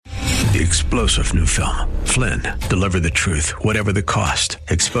the explosive new film, Flynn, Deliver the Truth, Whatever the Cost,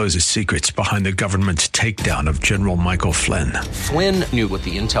 exposes secrets behind the government's takedown of General Michael Flynn. Flynn knew what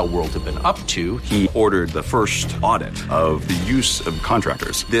the intel world had been up to. He ordered the first audit of the use of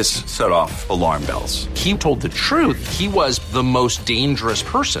contractors. This set off alarm bells. He told the truth. He was the most dangerous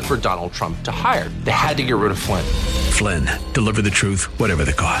person for Donald Trump to hire. They had to get rid of Flynn. Flynn, Deliver the Truth, Whatever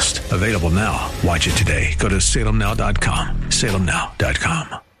the Cost. Available now. Watch it today. Go to salemnow.com.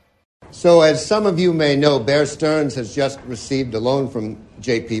 salemnow.com. So as some of you may know, Bear Stearns has just received a loan from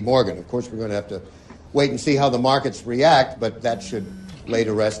J.P. Morgan. Of course, we're going to have to wait and see how the markets react, but that should lay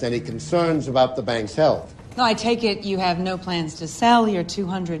to rest any concerns about the bank's health. No, I take it you have no plans to sell your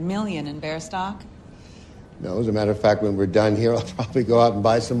 $200 million in Bear stock? No, as a matter of fact, when we're done here, I'll probably go out and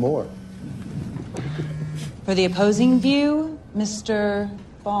buy some more. For the opposing view, Mr.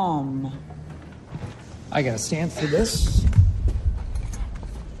 Baum. I gotta stand for this.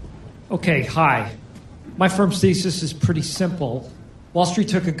 Okay, hi. My firm's thesis is pretty simple. Wall Street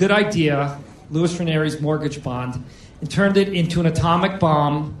took a good idea, Louis Ranieri's mortgage bond, and turned it into an atomic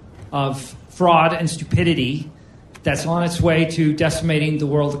bomb of fraud and stupidity that's on its way to decimating the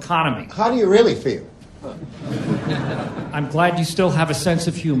world economy. How do you really feel? I'm glad you still have a sense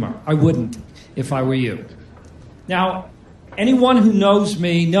of humor. I wouldn't if I were you. Now, anyone who knows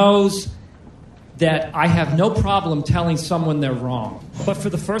me knows that I have no problem telling someone they're wrong. But for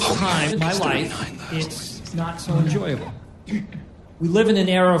the first time in my life, it's not so enjoyable. We live in an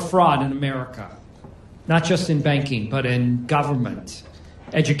era of fraud in America, not just in banking, but in government,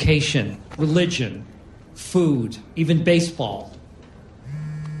 education, religion, food, even baseball.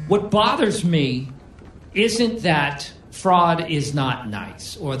 What bothers me isn't that fraud is not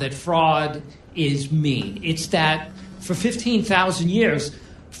nice or that fraud is mean. It's that for 15,000 years,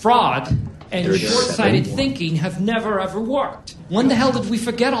 fraud and short-sighted thinking have never, ever worked. When the hell did we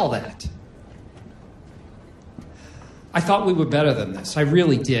forget all that? I thought we were better than this. I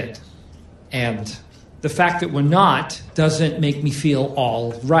really did. And the fact that we're not doesn't make me feel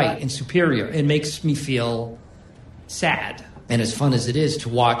all right and superior. It makes me feel sad. And as fun as it is to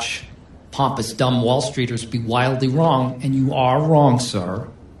watch pompous, dumb Wall Streeters be wildly wrong, and you are wrong, sir,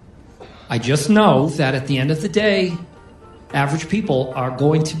 I just know that at the end of the day, average people are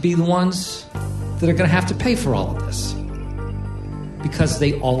going to be the ones that are going to have to pay for all of this. Because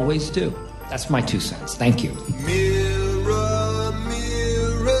they always do. That's my 2 cents. Thank you. Mirror,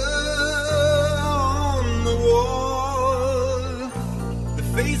 mirror on the wall, the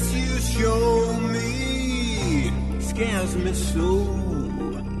face you show me scares me so.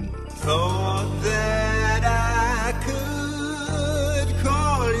 Thought that I could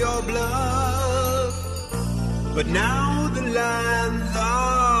call your bluff, but now the lines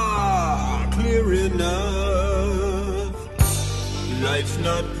are clear enough. Life's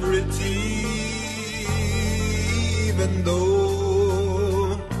not pretty, even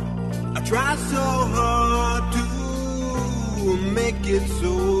though I try so hard to make it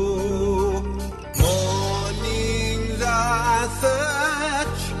so. Mornings are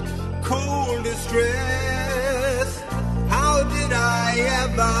such cold distress. How did I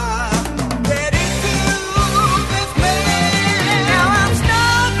ever get into this mess? Now I'm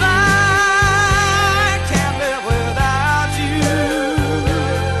snowblind, can't live without you.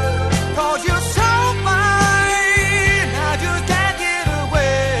 'Cause you're so fine, I just can't get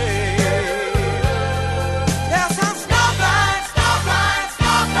away. Yes, I'm snowblind, snowblind,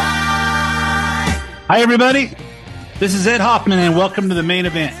 snowblind. Hi, everybody. This is Ed Hoffman, and welcome to the main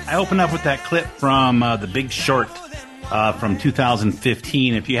event. I open up with that clip from The Big Short from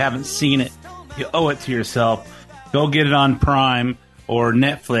 2015. If you haven't seen it, you owe it to yourself. Go get it on Prime or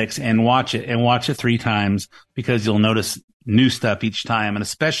Netflix and watch it 3 times, because you'll notice new stuff each time. And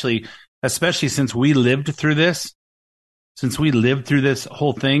especially since we lived through this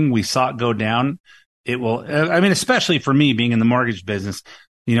whole thing, we saw it go down. It will, especially for me being in the mortgage business.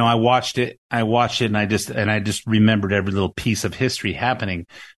 You know, I watched it and I just remembered every little piece of history happening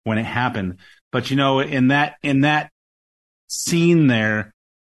when it happened. But you know, in that scene there,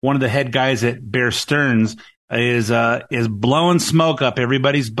 one of the head guys at Bear Stearns is blowing smoke up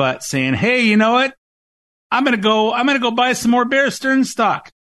everybody's butt, saying, "Hey, you know what? I'm going to go buy some more Bear Stearns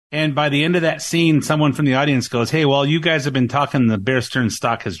stock." And by the end of that scene, someone from the audience goes, "Hey, well, you guys have been talking, the Bear Stearns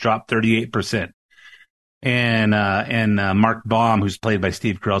stock has dropped 38%. And Mark Baum, who's played by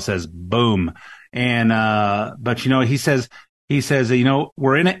Steve Carell, says, "Boom." But you know, he says, you know,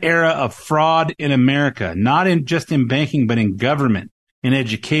 we're in an era of fraud in America, not just in banking, but in government, in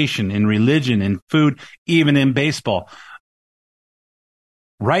education, in religion, in food, even in baseball.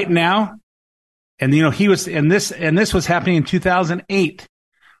 Right now, and you know, this was happening in 2008.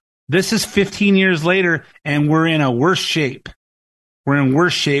 This is 15 years later, and we're in a worse shape. We're in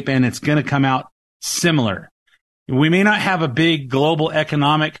worse shape, and it's going to come out similar. We may not have a big global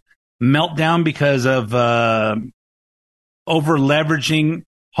economic meltdown because of over leveraging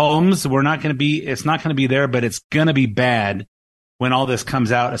homes. It's not going to be there, but it's going to be bad when all this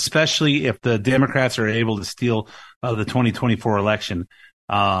comes out, especially if the Democrats are able to steal the 2024 election.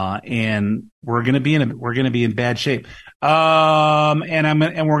 And we're going to be in bad shape.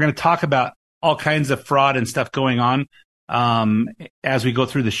 And we're going to talk about all kinds of fraud and stuff going on, as we go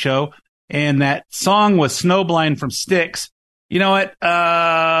through the show. And that song was Snowblind from Styx. You know what?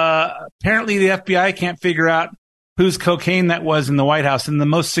 Apparently the FBI can't figure out whose cocaine that was in the White House, in the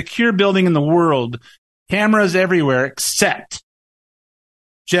most secure building in the world. Cameras everywhere except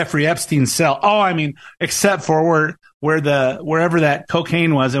Jeffrey Epstein's cell. Except for wherever that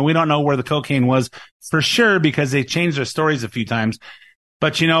cocaine was, and we don't know where the cocaine was for sure because they changed their stories a few times.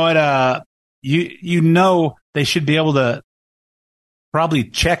 But you know what? They should be able to probably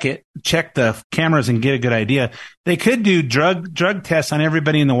check the cameras and get a good idea. They could do drug tests on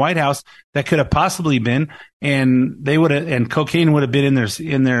everybody in the White House that could have possibly been, and cocaine would have been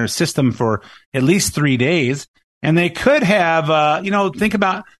in their system for at least 3 days. And they could have, think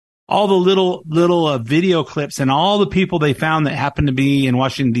about all the little video clips and all the people they found that happened to be in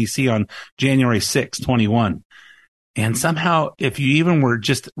Washington, D.C. on January 6, 21. And somehow, if you even were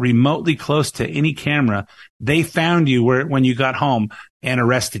just remotely close to any camera, they found you when you got home and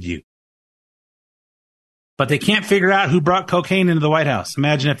arrested you. But they can't figure out who brought cocaine into the White House.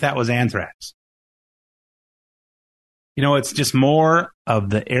 Imagine if that was anthrax. It's just more of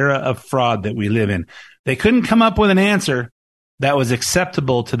the era of fraud that we live in. They couldn't come up with an answer that was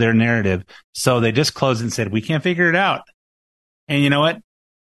acceptable to their narrative, so they just closed and said, we can't figure it out. And you know what?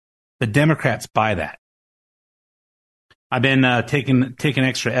 The Democrats buy that. I've been taking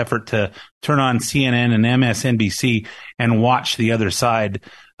extra effort to turn on CNN and MSNBC and watch the other side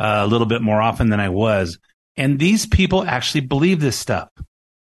a little bit more often than I was. And these people actually believe this stuff.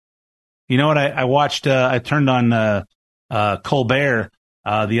 You know what? I watched, I turned on Colbert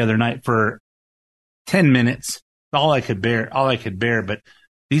the other night for 10 minutes. All I could bear. But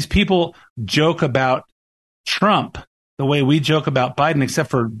these people joke about Trump the way we joke about Biden, except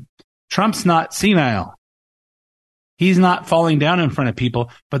for Trump's not senile. He's not falling down in front of people,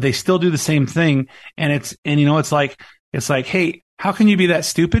 but they still do the same thing. And it's like, hey, how can you be that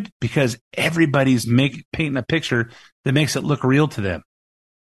stupid? Because everybody's painting a picture that makes it look real to them.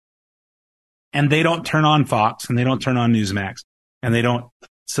 And they don't turn on Fox, and they don't turn on Newsmax, and they don't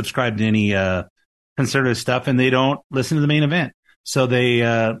subscribe to any conservative stuff, and they don't listen to the main event. So they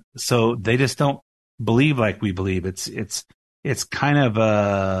just don't believe like we believe. It's kind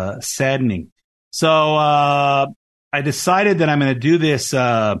of saddening. So I decided that I'm going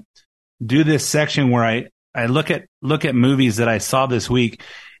to do this section where I look at movies that I saw this week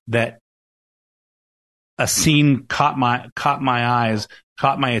that a scene caught my eyes,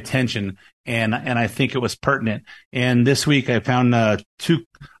 caught my attention, and I think it was pertinent. And this week I found two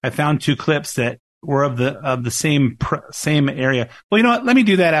clips that were of the same area. Well, you know what? Let me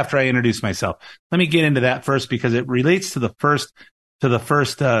do that after I introduce myself. Let me get into that first because it relates to the first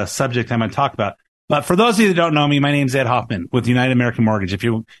subject I'm going to talk about. But for those of you that don't know me, my name's Ed Hoffman with United American Mortgage. If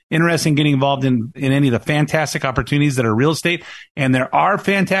you're interested in getting involved in any of the fantastic opportunities that are real estate, and there are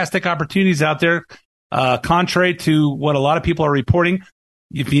fantastic opportunities out there, contrary to what a lot of people are reporting,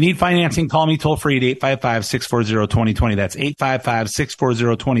 if you need financing, call me toll free at 855-640-2020. That's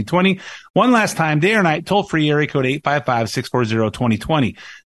 855-640-2020. One last time, day or night, toll free, area code 855-640-2020.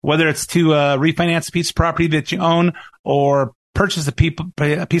 Whether it's to refinance a piece of property that you own or purchase a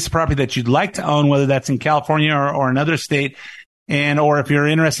piece of property that you'd like to own, whether that's in California or another state, or if you're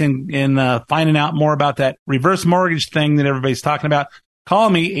interested in finding out more about that reverse mortgage thing that everybody's talking about, call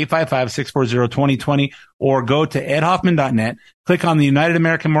me 855-640-2020 or go to edhoffman.net, click on the United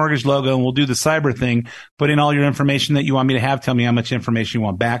American Mortgage logo, and we'll do the cyber thing. Put in all your information that you want me to have. Tell me how much information you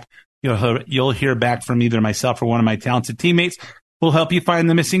want back. You'll hear back from either myself or one of my talented teammates. We'll help you find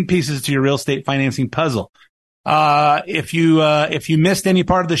the missing pieces to your real estate financing puzzle. If you missed any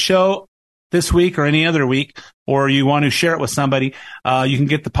part of the show this week or any other week, or you want to share it with somebody, you can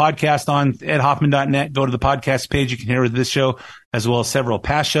get the podcast on edhoffman.net. Go to the podcast page. You can hear this show as well as several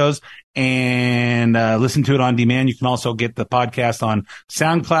past shows and listen to it on demand. You can also get the podcast on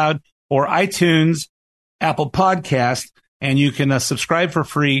SoundCloud or iTunes, Apple Podcast, and you can subscribe for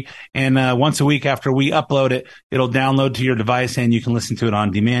free. And once a week after we upload it, it'll download to your device and you can listen to it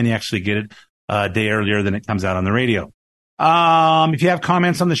on demand. You actually get it a day earlier than it comes out on the radio. If you have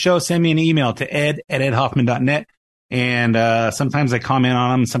comments on the show, send me an email to ed@edhoffman.net. and sometimes I comment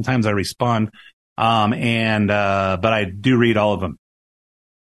on them, sometimes I respond, but I do read all of them.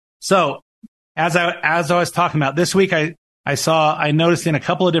 So as I was talking about this week, I noticed in a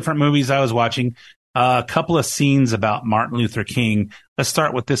couple of different movies I was watching a couple of scenes about Martin Luther King. Let's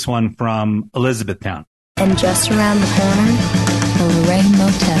start with this one from Elizabethtown. And just around the corner, the Lorraine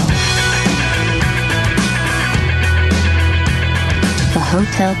Motel. The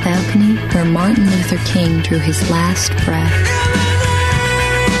hotel balcony where Martin Luther King drew his last breath.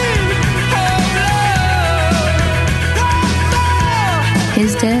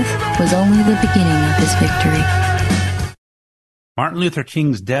 His death was only the beginning of his victory. Martin Luther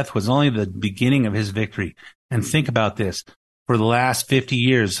King's death was only the beginning of his victory. And think about this. For the last 50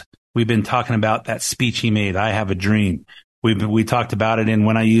 years, we've been talking about that speech he made, I Have a Dream. We talked about it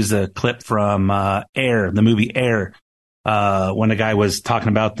when I used a clip from Air, the movie Air, when the guy was talking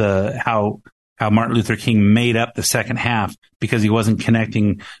about how Martin Luther King made up the second half because he wasn't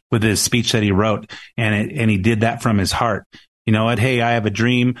connecting with his speech that he wrote, and he did that from his heart. You know what? Hey, I have a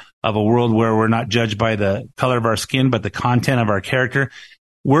dream of a world where we're not judged by the color of our skin, but the content of our character.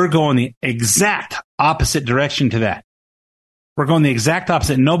 We're going the exact opposite direction to that. We're going the exact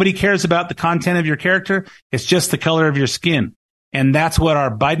opposite. Nobody cares about the content of your character. It's just the color of your skin. And that's what our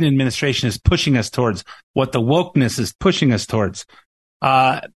Biden administration is pushing us towards, what the wokeness is pushing us towards.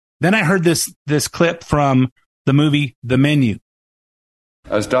 Then I heard this clip from the movie The Menu.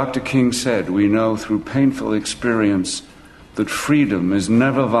 As Dr. King said, we know through painful experience that freedom is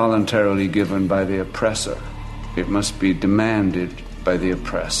never voluntarily given by the oppressor. It must be demanded by the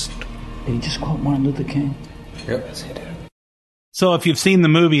oppressed. Did he just quote Martin Luther King? Yep. Yes, he did. So if you've seen the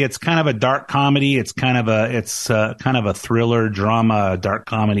movie, it's kind of a dark comedy. It's kind of a thriller, drama, dark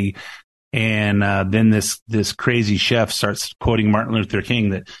comedy. And then this crazy chef starts quoting Martin Luther King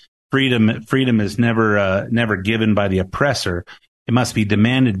that freedom is never given by the oppressor. It must be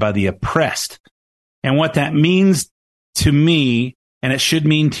demanded by the oppressed. And what that means to me, and it should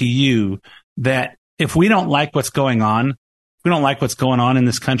mean to you, that if we don't like what's going on, we don't like what's going on in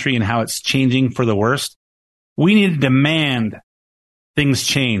this country and how it's changing for the worst, we need to demand things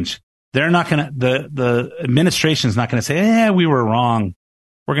change. They're not going to, the administration is not going to say, we were wrong.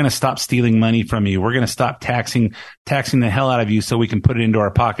 We're going to stop stealing money from you. We're going to stop taxing the hell out of you so we can put it into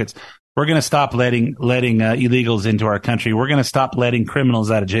our pockets. We're going to stop letting illegals into our country. We're going to stop letting criminals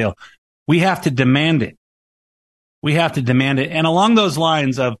out of jail. We have to demand it. We have to demand it. And along those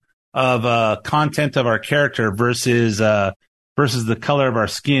lines of content of our character versus the color of our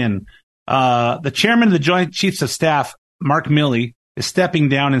skin, the chairman of the Joint Chiefs of Staff, Mark Milley, is stepping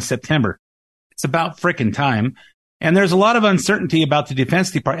down in September. It's about frickin' time. And there's a lot of uncertainty about the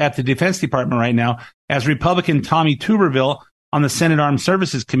Defense Department right now, as Republican Tommy Tuberville on the Senate Armed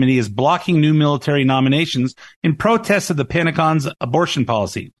Services Committee is blocking new military nominations in protest of the Pentagon's abortion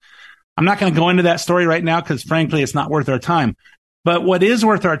policy. I'm not going to go into that story right now because, frankly, it's not worth our time. But what is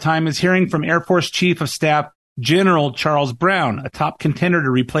worth our time is hearing from Air Force Chief of Staff General Charles Brown, a top contender to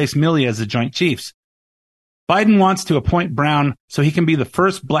replace Milley as the Joint Chiefs. Biden wants to appoint Brown so he can be the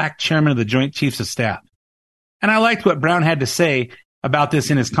first black chairman of the Joint Chiefs of Staff. And I liked what Brown had to say about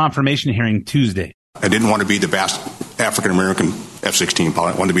this in his confirmation hearing Tuesday. I didn't want to be the best African-American F-16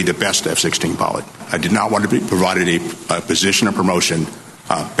 pilot. I wanted to be the best F-16 pilot. I did not want to be provided a position of promotion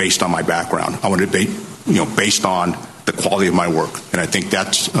based on my background. I wanted to be, based on the quality of my work. And I think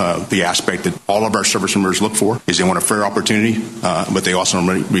that's the aspect that all of our service members look for, is they want a fair opportunity, but they also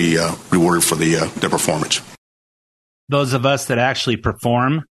want to be rewarded for their performance. Those of us that actually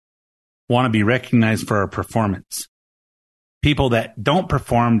perform want to be recognized for our performance. People that don't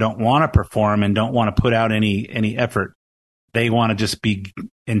perform don't want to perform and don't want to put out any effort. They want to just be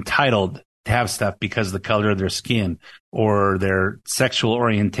entitled to have stuff because of the color of their skin or their sexual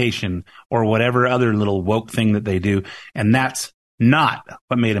orientation or whatever other little woke thing that they do. And that's not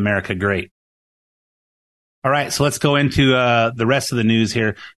what made America great. All right, so let's go into the rest of the news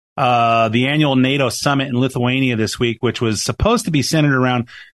here. The annual NATO summit in Lithuania this week, which was supposed to be centered around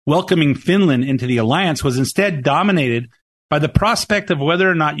welcoming Finland into the alliance, was instead dominated by the prospect of whether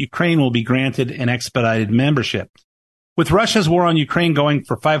or not Ukraine will be granted an expedited membership. With Russia's war on Ukraine going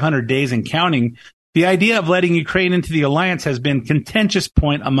for 500 days and counting, the idea of letting Ukraine into the alliance has been a contentious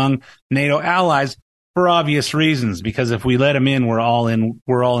point among NATO allies for obvious reasons, because if we let them in, we're all in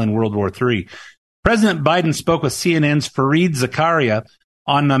World War III. President Biden spoke with CNN's Fareed Zakaria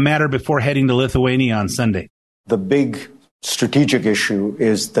on the matter before heading to Lithuania on Sunday. The big strategic issue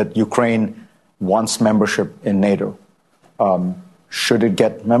is that Ukraine wants membership in NATO. Should it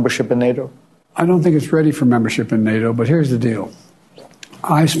get membership in NATO? I don't think it's ready for membership in NATO, but here's the deal.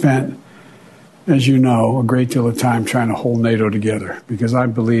 I spent as you know, a great deal of time trying to hold NATO together because I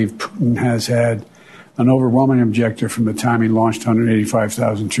believe Putin has had an overwhelming objective from the time he launched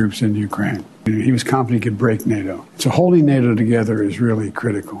 185,000 troops into Ukraine. He was confident he could break NATO. So holding NATO together is really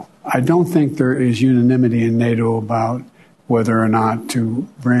critical. I don't think there is unanimity in NATO about whether or not to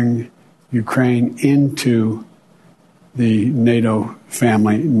bring Ukraine into the NATO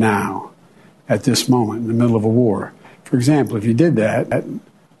family now, at this moment, in the middle of a war. For example, if you did that,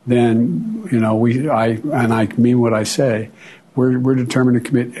 then, I mean what I say, we're determined to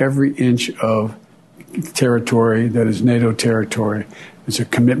commit every inch of territory that is NATO territory. It's a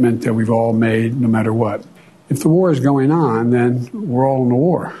commitment that we've all made no matter what. If the war is going on, then we're all in a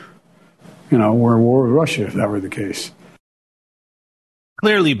war. We're in war with Russia if that were the case.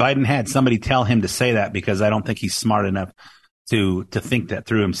 Clearly, Biden had somebody tell him to say that because I don't think he's smart enough to think that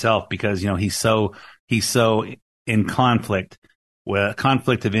through himself because, he's so in conflict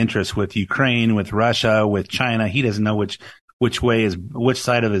of interest with Ukraine, with Russia, with China. He doesn't know which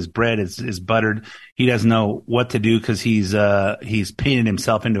side of his bread is buttered. He doesn't know what to do because he's painted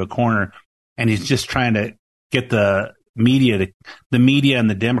himself into a corner, and he's just trying to get the media and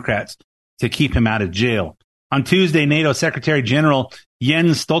the Democrats to keep him out of jail. On Tuesday, NATO Secretary General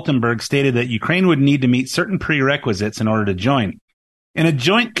Jens Stoltenberg stated that Ukraine would need to meet certain prerequisites in order to join. In a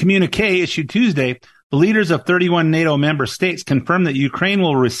joint communique issued Tuesday, the leaders of 31 NATO member states confirmed that Ukraine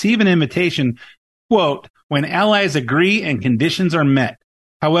will receive an invitation, quote, when allies agree and conditions are met.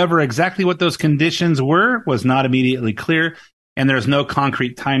 However, exactly what those conditions were was not immediately clear, and there's no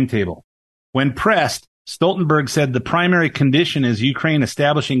concrete timetable. When pressed, Stoltenberg said the primary condition is Ukraine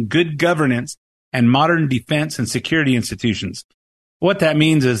establishing good governance and modern defense and security institutions. What that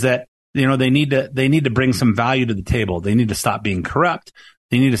means is that, they need to bring some value to the table. They need to stop being corrupt.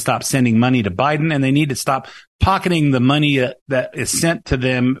 They need to stop sending money to Biden, and they need to stop pocketing the money that is sent to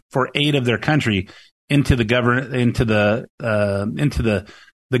them for aid of their country into the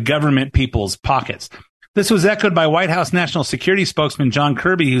government people's pockets. This was echoed by White House National Security spokesman John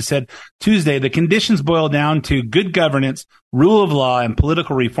Kirby, who said Tuesday the conditions boil down to good governance, rule of law, and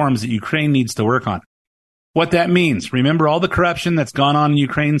political reforms that Ukraine needs to work on. What that means, remember all the corruption that's gone on in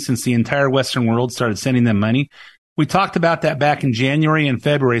Ukraine since the entire Western world started sending them money? We talked about that back in January and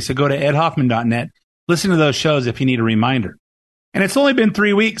February, so go to edhoffman.net, listen to those shows if you need a reminder. And it's only been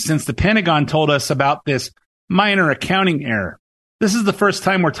 3 weeks since the Pentagon told us about this minor accounting error. This is the first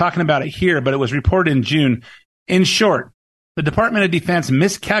time we're talking about it here, but it was reported in June. In short, the Department of Defense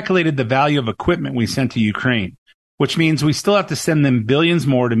miscalculated the value of equipment we sent to Ukraine, which means we still have to send them billions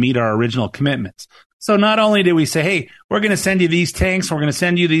more to meet our original commitments. So not only did we say, hey, we're going to send you these tanks, we're going to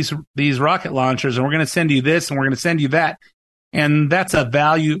send you these rocket launchers, and we're going to send you this, and we're going to send you that. And that's a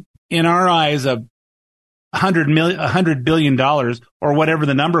value in our eyes of $100 billion or whatever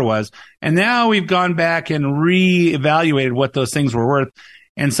the number was. And now we've gone back and reevaluated what those things were worth.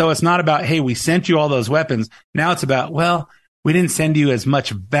 And so it's not about, hey, we sent you all those weapons. Now it's about, well, we didn't send you as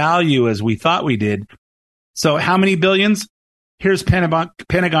much value as we thought we did. So how many billions? Here's Pentagon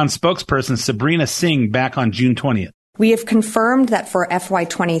spokesperson Sabrina Singh back on June 20th. We have confirmed that for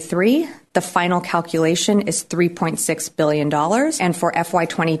FY23, the final calculation is $3.6 billion. And for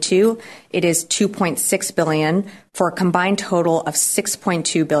FY22, it is $2.6 billion for a combined total of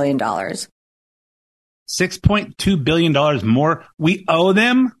 $6.2 billion. $6.2 billion more we owe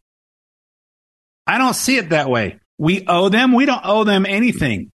them? I don't see it that way. We owe them? We don't owe them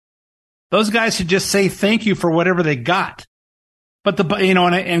anything. Those guys should just say thank you for whatever they got. But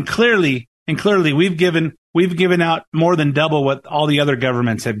and clearly we've given out more than double what all the other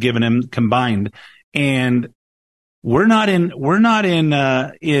governments have given them combined, and we're not in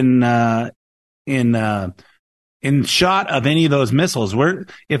shot of any of those missiles.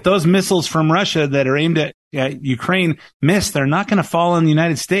 If those missiles from Russia that are aimed at Ukraine miss, they're not going to fall on the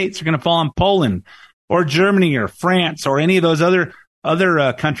United States. They're going to fall on Poland or Germany or France or any of those other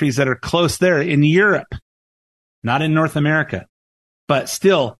countries that are close there in Europe, not in North America. But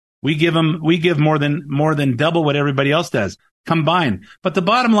still, we give more than double what everybody else does combined. But the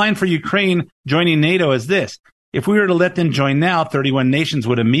bottom line for Ukraine joining NATO is this. If we were to let them join now, 31 nations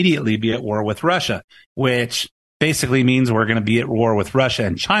would immediately be at war with Russia, which basically means we're going to be at war with Russia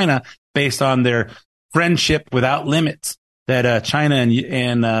and China based on their friendship without limits that China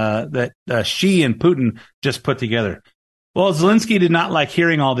and that Xi and Putin just put together. Well, Zelensky did not like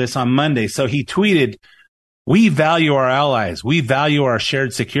hearing all this on Monday, so he tweeted, "We value our allies. We value our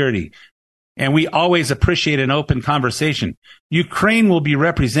shared security. And we always appreciate an open conversation. Ukraine will be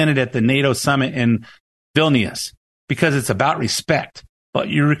represented at the NATO summit in Vilnius because it's about respect. But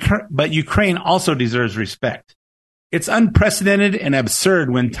Ukraine also deserves respect. It's unprecedented and absurd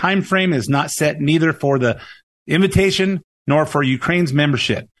when time frame is not set neither for the invitation nor for Ukraine's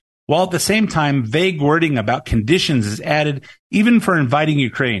membership, while at the same time vague wording about conditions is added even for inviting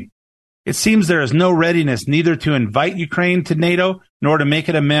Ukraine. It seems there is no readiness neither to invite Ukraine to NATO nor to make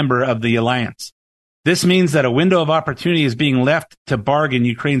it a member of the alliance. This means that a window of opportunity is being left to bargain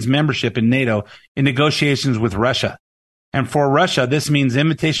Ukraine's membership in NATO in negotiations with Russia. And for Russia, this means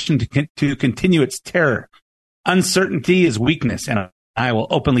invitation to continue its terror. Uncertainty is weakness, and I will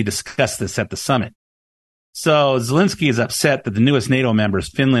openly discuss this at the summit. So Zelensky is upset that the newest NATO members,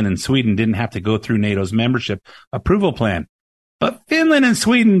 Finland and Sweden, didn't have to go through NATO's membership approval plan. But Finland and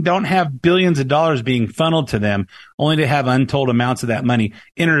Sweden don't have billions of dollars being funneled to them, only to have untold amounts of that money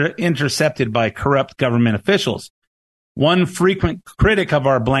intercepted by corrupt government officials. One frequent critic of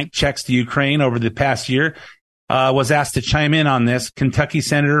our blank checks to Ukraine over the past year was asked to chime in on this, Kentucky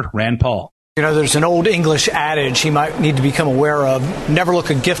Senator Rand Paul. You know, there's an old English adage you might need to become aware of: never look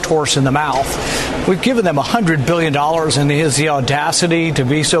a gift horse in the mouth. We've given them $100 billion, and he has the audacity to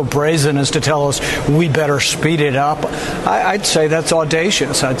be so brazen as to tell us we better speed it up. I'd say that's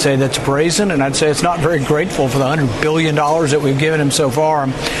audacious. I'd say that's brazen, and I'd say it's not very grateful for the $100 billion that we've given him so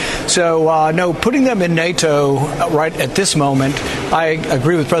far. So, no, putting them in NATO right at this moment, I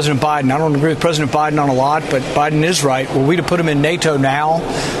agree with President Biden. I don't agree with President Biden on a lot, but Biden is right. Were we to put them in NATO now,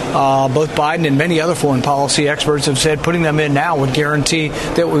 both Biden and many other foreign policy experts have said putting them in now would guarantee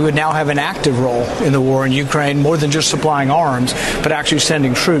that we would now have an active role in the war in Ukraine, more than just supplying arms, but actually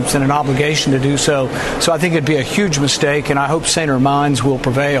sending troops and an obligation to do so. So I think it'd be a huge mistake, and I hope saner minds will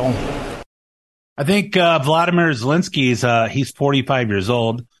prevail. I think Vladimir Zelensky, he's 45 years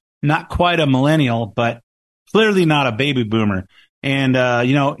old, not quite a millennial, but clearly not a baby boomer. And,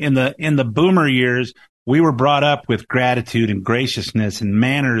 in the boomer years, we were brought up with gratitude and graciousness and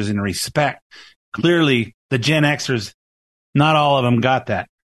manners and respect. Clearly, the Gen Xers, not all of them got that.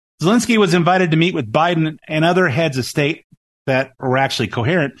 Zelensky was invited to meet with Biden and other heads of state that were actually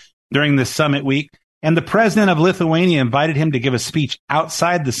coherent during this summit week, and the president of Lithuania invited him to give a speech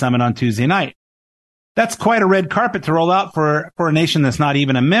outside the summit on Tuesday night. That's quite a red carpet to roll out for a nation that's not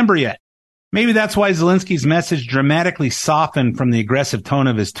even a member yet. Maybe that's why Zelensky's message dramatically softened from the aggressive tone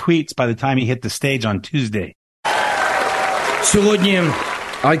of his tweets by the time he hit the stage on Tuesday.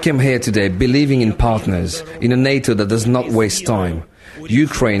 I came here today believing in partners, in a NATO that does not waste time.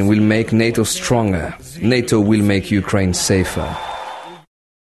 Ukraine will make NATO stronger. NATO will make Ukraine safer.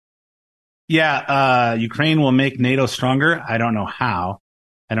 Yeah, Ukraine will make NATO stronger. I don't know how.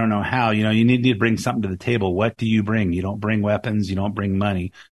 You need to bring something to the table. What do you bring? You don't bring weapons. You don't bring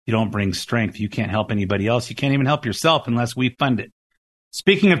money. You don't bring strength. You can't help anybody else. You can't even help yourself unless we fund it.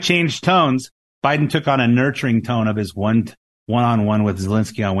 Speaking of changed tones, Biden took on a nurturing tone of his one-on-one with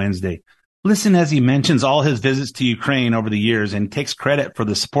Zelensky on Wednesday. Listen as he mentions all his visits to Ukraine over the years and takes credit for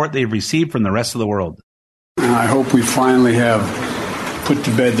the support they've received from the rest of the world. I hope we finally have put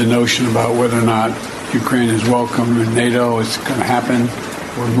to bed the notion about whether or not Ukraine is welcome in NATO. It's going to happen.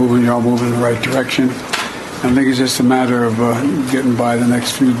 You're all moving in the right direction. I think it's just a matter of getting by the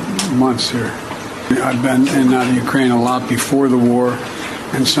next few months here. I've been in and out of Ukraine a lot before the war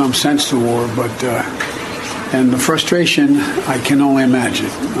and some since the war, and the frustration I can only imagine.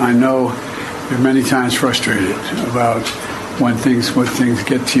 I know you're many times frustrated about when things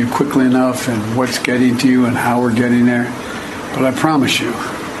get to you quickly enough and what's getting to you and how we're getting there. But I promise you,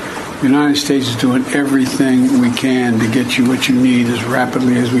 the United States is doing everything we can to get you what you need as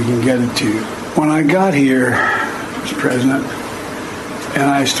rapidly as we can get it to you. When I got here as president and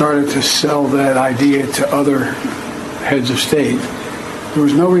I started to sell that idea to other heads of state, there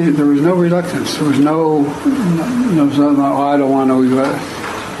was no reluctance. There was no I don't want to.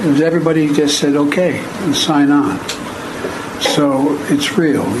 It was everybody just said okay and sign on. So it's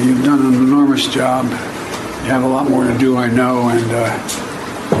real. You've done an enormous job. You have a lot more to do, I know,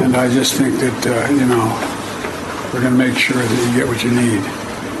 and I just think that we're going to make sure that you get what you need.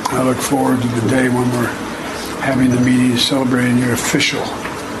 I look forward to the day when we're having the meeting celebrating your official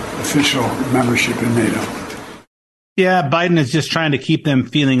membership in NATO. Yeah, Biden is just trying to keep them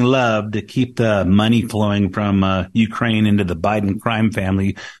feeling loved, to keep the money flowing from Ukraine into the Biden crime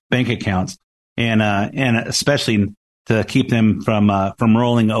family bank accounts, and especially to keep them from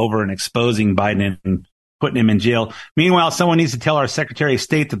rolling over and exposing Biden and putting him in jail. Meanwhile, someone needs to tell our Secretary of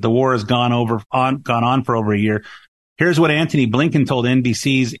State that the war has gone on for over a year. Here's what Antony Blinken told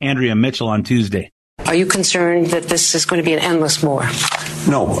NBC's Andrea Mitchell on Tuesday. Are you concerned that this is going to be an endless war?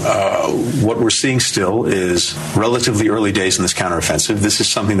 No. What we're seeing still is relatively early days in this counteroffensive. This is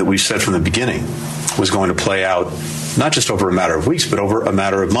something that we said from the beginning was going to play out not just over a matter of weeks, but over a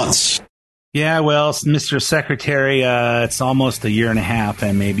matter of months. Yeah, well, Mr. Secretary, it's almost a year and a half,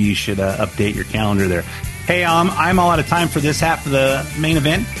 and maybe you should update your calendar there. Hey, I'm all out of time for this half of the main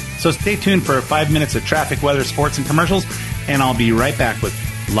event, so stay tuned for 5 minutes of traffic, weather, sports, and commercials, and I'll be right back with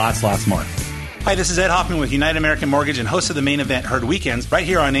lots more. Hi, this is Ed Hoffman with United American Mortgage and host of the main event, Heard Weekends, right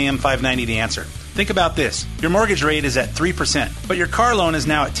here on AM 590 The Answer. Think about this. Your mortgage rate is at 3%, but your car loan is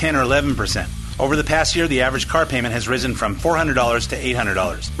now at 10 or 11%. Over the past year, the average car payment has risen from $400 to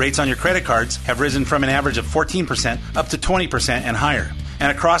 $800. Rates on your credit cards have risen from an average of 14% up to 20% and higher.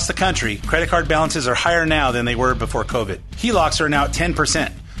 And across the country, credit card balances are higher now than they were before COVID. HELOCs are now at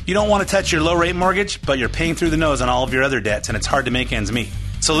 10%. You don't want to touch your low-rate mortgage, but you're paying through the nose on all of your other debts, and it's hard to make ends meet.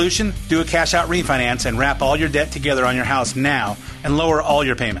 Solution? Do a cash-out refinance and wrap all your debt together on your house now and lower all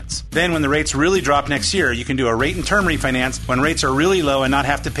your payments. Then when the rates really drop next year, you can do a rate and term refinance when rates are really low and not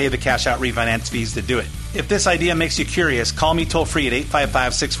have to pay the cash-out refinance fees to do it. If this idea makes you curious, call me toll-free at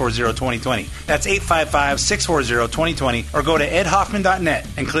 855-640-2020. That's 855-640-2020, or go to edhoffman.net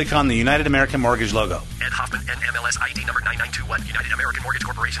and click on the United American Mortgage logo. Ed Hoffman, NMLS ID number 9921. United American Mortgage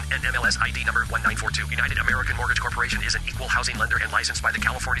Corporation, NMLS ID number 1942. United American Mortgage Corporation is an equal housing lender and licensed by the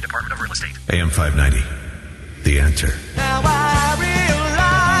California Department of Real Estate. AM 590, The Answer. Now I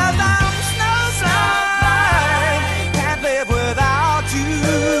realize I'm snowside, can't live without you.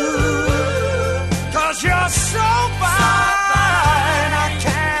 'Cause you're so fine, I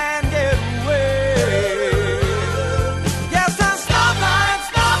can't get away. Yes, I'm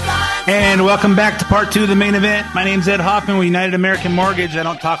snowblind. And welcome back to part 2 of the main event. My name's Ed Hoffman with United American Mortgage. I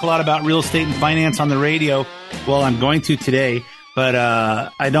don't talk a lot about real estate and finance on the radio. Well, I'm going to today, but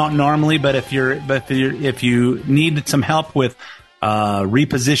I don't normally. But if you need some help with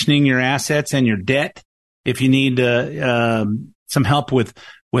repositioning your assets and your debt, if you need some help with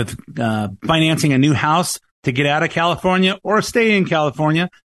financing a new house to get out of California or stay in California,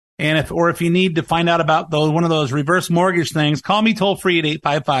 and if you need to find out about one of those reverse mortgage things, call me toll free at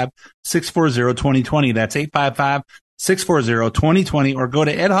 855-640-2020. That's 855-640-2020, or go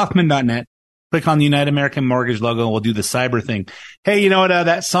to edhoffman.net. Click on the United American Mortgage logo, and we'll do the cyber thing. Hey, you know what?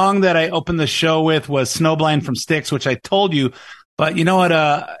 That song that I opened the show with was Snowblind from Styx, which I told you. But you know what?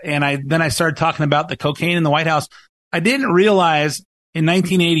 Then I started talking about the cocaine in the White House. I didn't realize in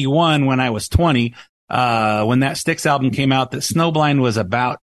 1981, when I was 20, when that Styx album came out, that Snowblind was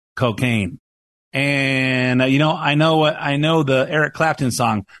about cocaine. And, I know the Eric Clapton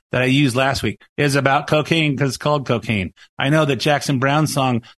song that I used last week is about cocaine because it's called Cocaine. I know that Jackson Brown's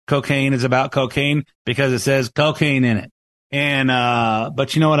song Cocaine is about cocaine because it says cocaine in it. And,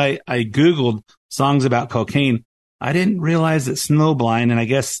 but you know what? I Googled songs about cocaine. I didn't realize that Snowblind, and I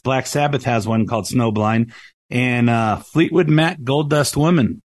guess Black Sabbath has one called Snowblind, and, Fleetwood Mac Gold Dust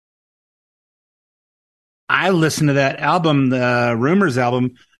Woman. I listened to that album, the Rumors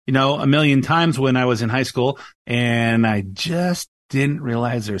album, a million times when I was in high school, and I just didn't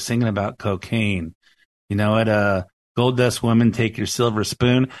realize they were singing about cocaine. At Gold Dust Woman, Take Your Silver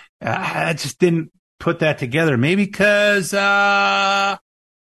Spoon. I just didn't put that together. Maybe because I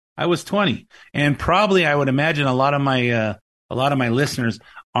was 20, and probably I would imagine a lot of my listeners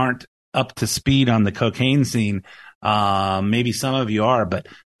aren't up to speed on the cocaine scene. Maybe some of you are, but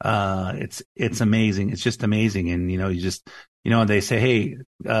it's amazing. It's just amazing, and they say, hey,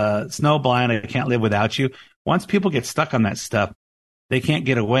 Snowblind, I can't live without you. Once people get stuck on that stuff, they can't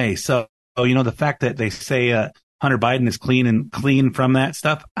get away. So, the fact that they say Hunter Biden is clean from that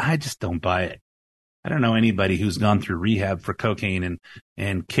stuff, I just don't buy it. I don't know anybody who's gone through rehab for cocaine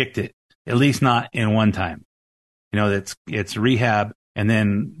and kicked it, at least not in one time. It's rehab and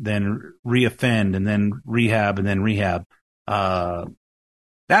then reoffend and then rehab and then rehab.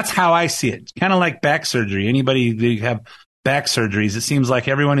 That's how I see it. It's kind of like back surgery. Anybody who have back surgeries, it seems like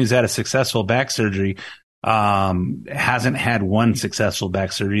everyone who's had a successful back surgery hasn't had one successful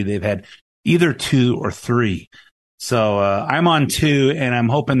back surgery. They've had either 2 or 3. So I'm on 2, and I'm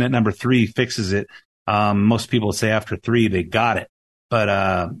hoping that number 3 fixes it. Most people say after 3 they got it,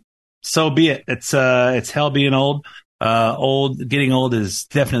 but so be it. It's hell being old. Getting old is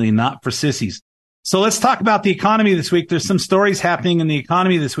definitely not for sissies. So let's talk about the economy this week. There's some stories happening in the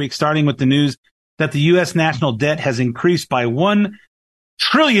economy this week, starting with the news that the U.S. national debt has increased by $1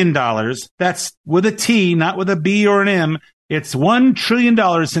 trillion. That's with a T, not with a B or an M. It's $1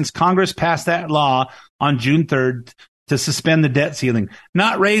 trillion since Congress passed that law on June 3rd to suspend the debt ceiling.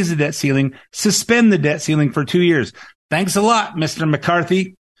 Not raise the debt ceiling, suspend the debt ceiling for 2 years. Thanks a lot, Mr.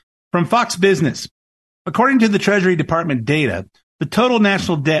 McCarthy. From Fox Business, according to the Treasury Department data, the total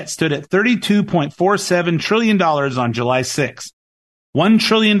national debt stood at $32.47 trillion on July 6th, $1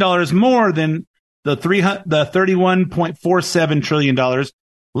 trillion more than the $31.47 trillion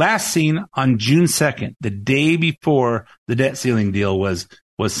Last seen on June 2nd, the day before the debt ceiling deal was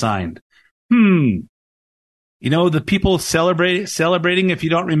signed. You know, the people celebrating, if you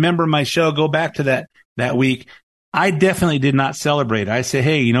don't remember my show, go back to that week. I definitely did not celebrate. I say,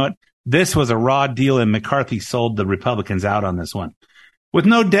 hey, you know what? This was a raw deal, and McCarthy sold the Republicans out on this one. With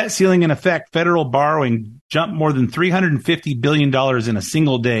no debt ceiling in effect, federal borrowing jumped more than $350 billion in a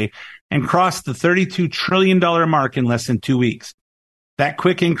single day and crossed the $32 trillion mark in less than 2 weeks. That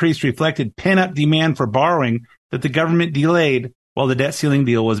quick increase reflected pent-up demand for borrowing that the government delayed while the debt ceiling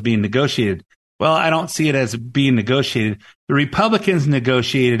deal was being negotiated. Well, I don't see it as being negotiated. The Republicans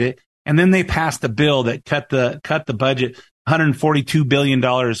negotiated it, and then they passed a bill that cut the budget $142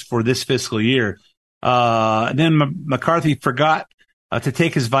 billion for this fiscal year. Then McCarthy forgot to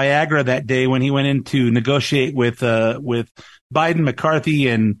take his Viagra that day when he went in to negotiate with Biden, McCarthy,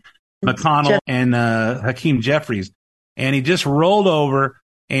 and McConnell and Hakeem Jeffries. And he just rolled over.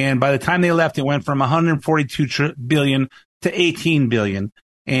 And by the time they left, it went from $142 billion to $18 billion.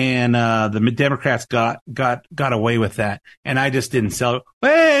 And the Democrats got away with that. And I just didn't sell it.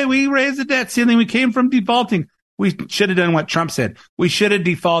 Hey, we raised the debt ceiling. We came from defaulting. We should have done what Trump said. We should have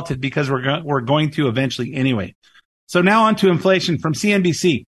defaulted because we're going to eventually anyway. So now on to inflation from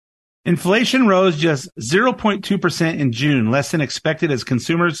CNBC. Inflation rose just 0.2% in June, less than expected as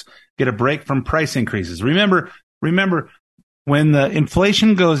consumers get a break from price increases. Remember, when the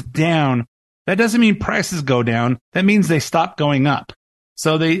inflation goes down, that doesn't mean prices go down. That means they stop going up.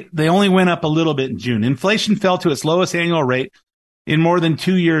 So they only went up a little bit in June. Inflation fell to its lowest annual rate in more than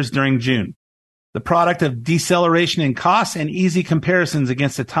 2 years during June. The product of deceleration in costs and easy comparisons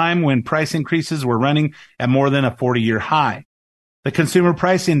against a time when price increases were running at more than a 40-year high. The Consumer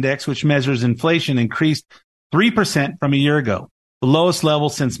Price Index, which measures inflation, increased 3% from a year ago, the lowest level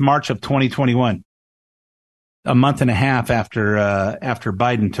since March of 2021, a month and a half after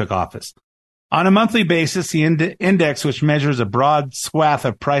Biden took office. On a monthly basis, the index, which measures a broad swath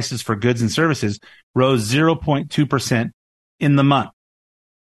of prices for goods and services, rose 0.2% in the month.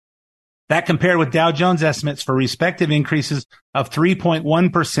 That compared with Dow Jones estimates for respective increases of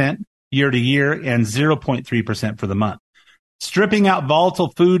 3.1% year to year and 0.3% for the month. Stripping out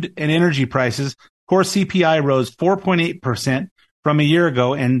volatile food and energy prices, core CPI rose 4.8% from a year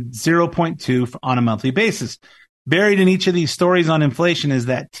ago and 0.2% on a monthly basis. Buried in each of these stories on inflation is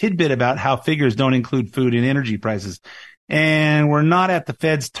that tidbit about how figures don't include food and energy prices. And we're not at the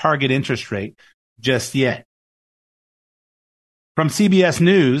Fed's target interest rate just yet. From CBS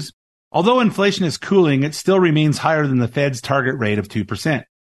News, although inflation is cooling, it still remains higher than the Fed's target rate of 2%,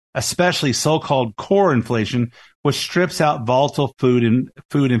 especially so-called core inflation, which strips out volatile food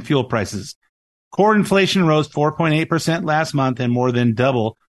and fuel prices. Core inflation rose 4.8% last month and more than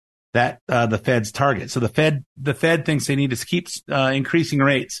double that the Fed's target. So the Fed thinks they need to keep increasing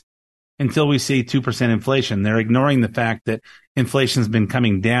rates until we see 2% inflation. They're ignoring the fact that inflation's been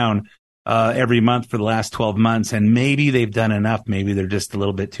coming down every month for the last 12 months, and maybe they've done enough. Maybe they're just a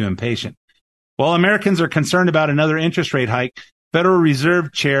little bit too impatient. While Americans are concerned about another interest rate hike, Federal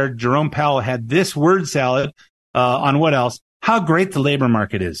Reserve Chair Jerome Powell had this word salad on what else? How great the labor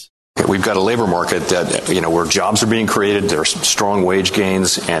market is. We've got a labor market that, where jobs are being created, there's strong wage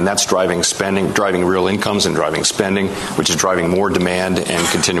gains, and that's driving spending, driving real incomes and driving spending, which is driving more demand and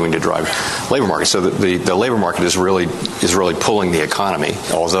continuing to drive labor market. So the labor market is really pulling the economy.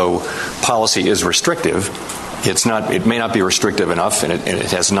 Although policy is restrictive, it may not be restrictive enough, and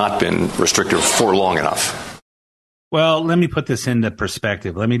it has not been restrictive for long enough. Well, let me put this into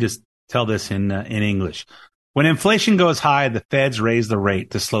perspective. Let me just tell this in English. When inflation goes high, the feds raise the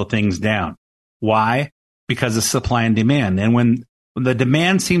rate to slow things down. Why? Because of supply and demand. And when the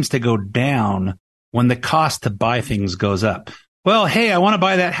demand seems to go down, when the cost to buy things goes up. Well, hey, I want to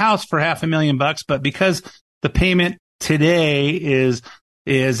buy that house for $500,000, but because the payment today is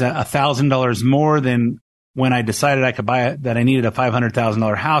 $1,000 more than when I decided I could buy it, that I needed a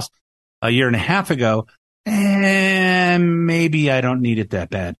 $500,000 house a year and a half ago, and maybe I don't need it that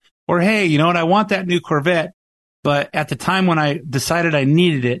bad. Or, hey, you know what? I want that new Corvette. But at the time when I decided I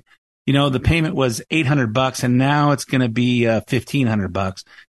needed it, the payment was $800 and now it's going to be $1,500.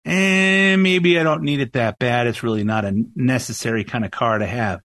 And maybe I don't need it that bad. It's really not a necessary kind of car to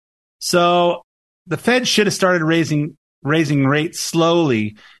have. So the Fed should have started raising rates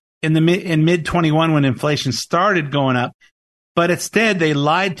slowly in mid 21 when inflation started going up. But instead they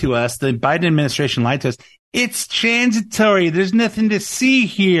lied to us. The Biden administration lied to us. It's transitory. There's nothing to see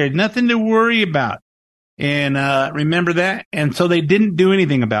here, nothing to worry about. And remember that? And so they didn't do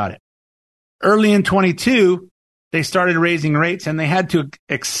anything about it. Early in 22, they started raising rates, and they had to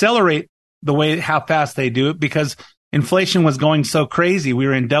accelerate how fast they do it because inflation was going so crazy. We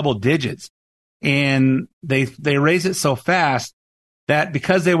were in double digits, and they raised it so fast that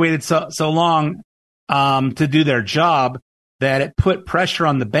because they waited so long to do their job, that it put pressure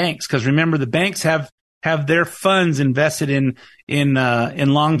on the banks. Because remember, the banks have their funds invested in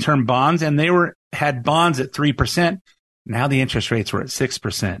long-term bonds, and they had bonds at 3%. Now the interest rates were at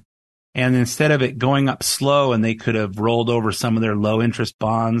 6%. And instead of it going up slow, and they could have rolled over some of their low interest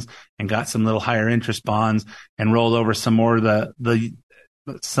bonds and got some little higher interest bonds and rolled over some more of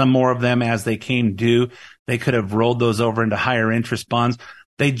some more of them as they came due, they could have rolled those over into higher interest bonds.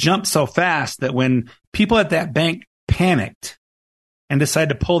 They jumped so fast that when people at that bank panicked and decided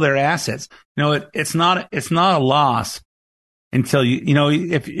to pull their assets, it's not a loss until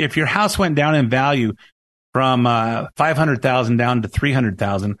if your house went down in value from $500,000 down to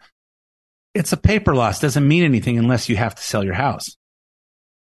 $300,000, it's a paper loss. Doesn't mean anything unless you have to sell your house.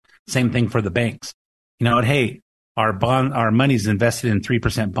 Same thing for the banks. Hey, our money's invested in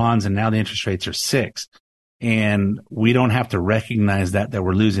 3% bonds, and now the interest rates are 6%. And we don't have to recognize that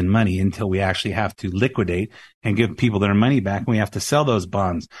we're losing money until we actually have to liquidate and give people their money back. And we have to sell those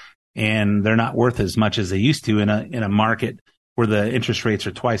bonds, and they're not worth as much as they used to in a market where the interest rates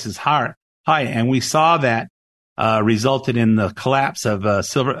are twice as high. And we saw that resulted in the collapse of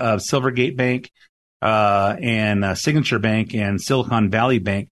Silvergate Bank and Signature Bank and Silicon Valley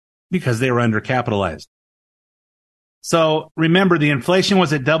Bank because they were undercapitalized. So remember, the inflation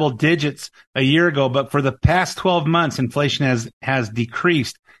was at double digits a year ago, but for the past 12 months, inflation has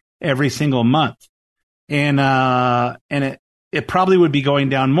decreased every single month. And it probably would be going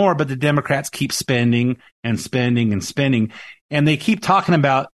down more, but the Democrats keep spending and spending and spending. And they keep talking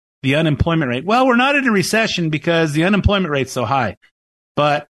about the unemployment rate. Well, we're not in a recession because the unemployment rate's so high.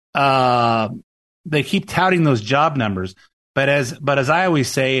 But they keep touting those job numbers. But as I always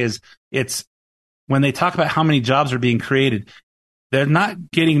say, it's when they talk about how many jobs are being created, they're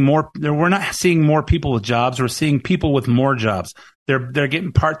not getting more. We're not seeing more people with jobs. We're seeing people with more jobs. They're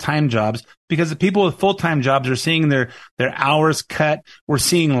getting part-time jobs because the people with full-time jobs are seeing their hours cut. We're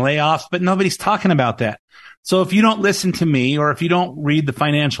seeing layoffs, but nobody's talking about that. So if you don't listen to me, or if you don't read the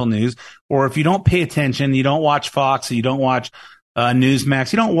financial news, or if you don't pay attention, you don't watch Fox, or you don't watch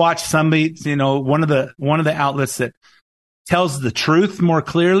Newsmax, you don't watch somebody, one of the outlets that tells the truth more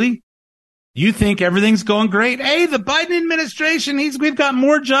clearly, you think everything's going great. Hey, the Biden administration, we've got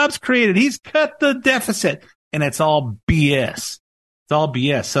more jobs created. He's cut the deficit, and it's all BS. It's all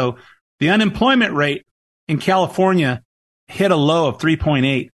BS. So the unemployment rate in California hit a low of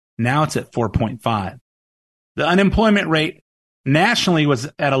 3.8. Now it's at 4.5. The unemployment rate nationally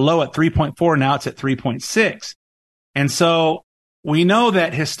was at a low at 3.4. Now it's at 3.6. And so we know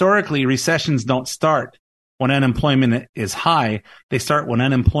that historically recessions don't start when unemployment is high. They start when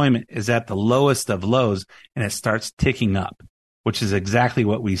unemployment is at the lowest of lows, and it starts ticking up, which is exactly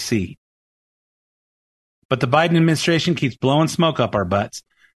what we see. But the Biden administration keeps blowing smoke up our butts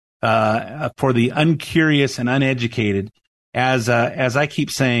for the uncurious and uneducated. As I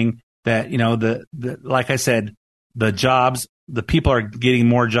keep saying that, like I said, the jobs, the people are getting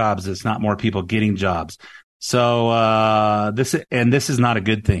more jobs. It's not more people getting jobs. So this is not a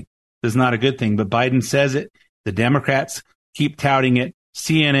good thing. This is not a good thing, but Biden says it. The Democrats keep touting it.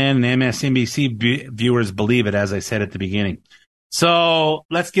 CNN and MSNBC viewers believe it, as I said at the beginning. So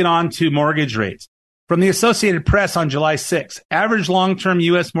let's get on to mortgage rates. From the Associated Press on July 6th, average long-term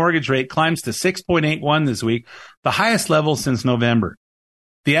U.S. mortgage rate climbs to 6.81 this week, the highest level since November.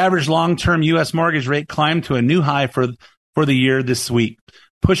 The average long-term U.S. mortgage rate climbed to a new high for the year this week,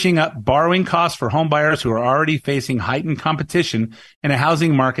 pushing up borrowing costs for home buyers who are already facing heightened competition in a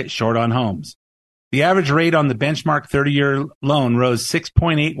housing market short on homes. The average rate on the benchmark 30-year loan rose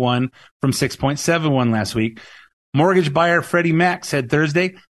 6.81 from 6.71 last week. Mortgage buyer Freddie Mac said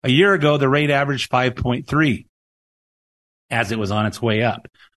Thursday, a year ago, the rate averaged 5.3 as it was on its way up.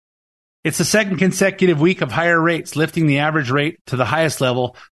 It's the second consecutive week of higher rates, lifting the average rate to the highest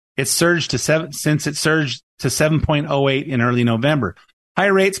level since it surged to 7.08 in early November. High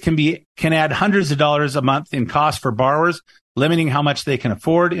rates can add hundreds of dollars a month in cost for borrowers, limiting how much they can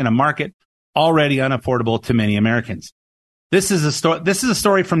afford in a market already unaffordable to many Americans. This is a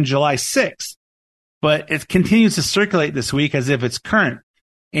story from July 6th, but it continues to circulate this week as if it's current,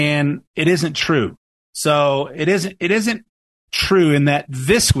 and it isn't true. So it isn't true in that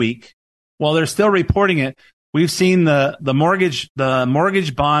this week, while they're still reporting it, we've seen the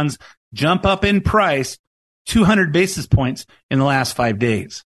mortgage bonds jump up in price 200 basis points in the last 5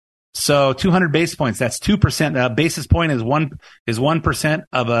 days. So 200 basis points, that's 2%. A basis point is 1%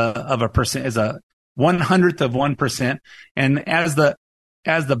 of a percent, is a 1/100th of 1%. And as the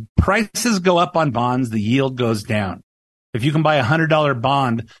the prices go up on bonds, the yield goes down. If you can buy $100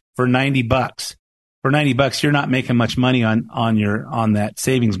 bond for $90, you're not making much money on that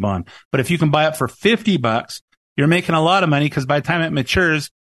savings bond. But if you can buy it for $50, you're making a lot of money because by the time it matures,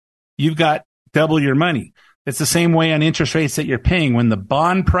 you've got double your money. It's the same way on interest rates that you're paying. When the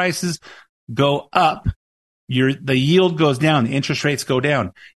bond prices go up, the yield goes down, the interest rates go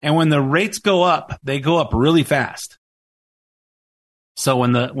down. And when the rates go up, they go up really fast. So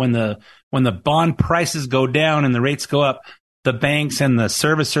when the bond prices go down and the rates go up, the banks and the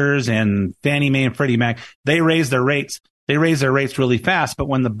servicers and Fannie Mae and Freddie Mac, they raise their rates. They raise their rates really fast. But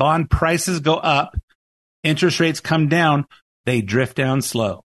when the bond prices go up, interest rates come down, they drift down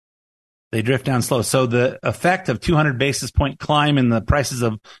slow. So the effect of 200 basis point climb in the prices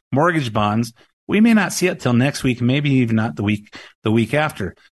of mortgage bonds, we may not see it till next week, maybe even not the week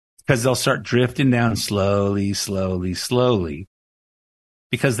after, because they'll start drifting down slowly,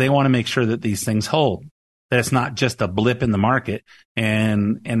 because they want to make sure that these things hold, that it's not just a blip in the market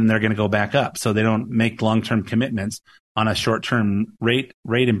and they're going to go back up. So they don't make long-term commitments on a short-term rate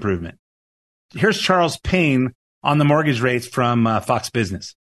improvement. Here's Charles Payne on the mortgage rates from Fox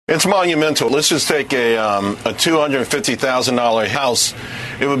Business. It's monumental. Let's just take a $250,000 house.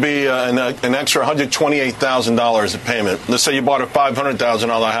 It would be an extra $128,000 of payment. Let's say you bought a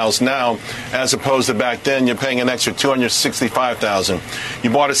 $500,000 house now, as opposed to back then, you're paying an extra $265,000. You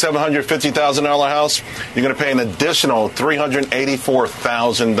bought a $750,000 house, you're going to pay an additional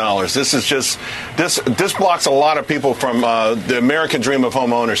 $384,000. This blocks a lot of people from the American dream of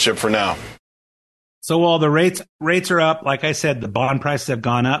home ownership for now. So while the rates are up, like I said, the bond prices have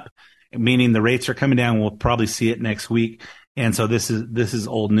gone up, meaning the rates are coming down. We'll probably see it next week. And so this is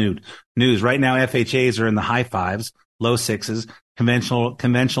old news. Right now, FHAs are in the high fives, low sixes. Conventional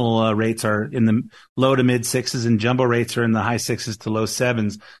rates are in the low to mid sixes, and jumbo rates are in the high sixes to low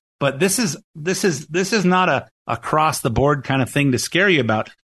sevens. But this is not a across the board kind of thing to scare you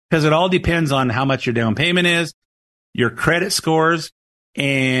about, because it all depends on how much your down payment is, your credit scores,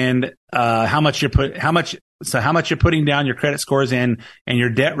 and how much you're putting down, your credit scores and your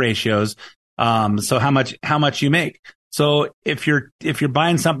debt ratios. So how much you make. So if you're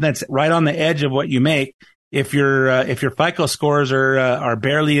buying something that's right on the edge of what you make, if your FICO scores are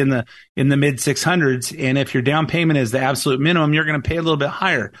barely in the mid 600s, and if your down payment is the absolute minimum, you're going to pay a little bit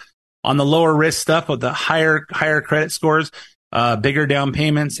higher. On the lower risk stuff with the higher credit scores, bigger down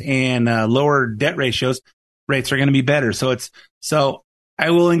payments, and lower debt ratios, rates are going to be better. So I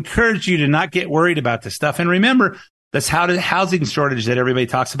will encourage you to not get worried about this stuff. And remember, this housing shortage that everybody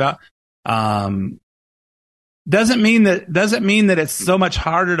talks about doesn't mean that it's so much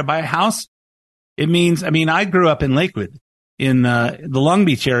harder to buy a house. It means, I grew up in Lakewood, in the Long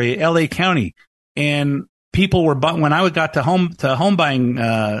Beach area, LA County, and people were when I got to home buying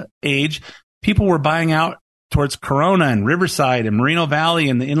age, people were buying out towards Corona and Riverside and Moreno Valley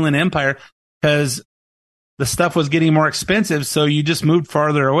and the Inland Empire because the stuff was getting more expensive, so you just moved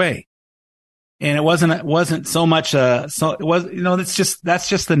farther away. And it wasn't so much that's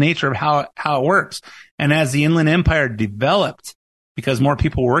just the nature of how it works. And as the Inland Empire developed, because more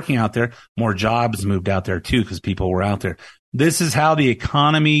people were working out there, more jobs moved out there too, because people were out there. This is how the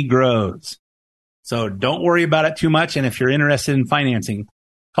economy grows. So don't worry about it too much. And if you're interested in financing,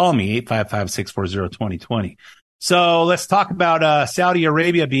 call me 855-640-2020. So let's talk about Saudi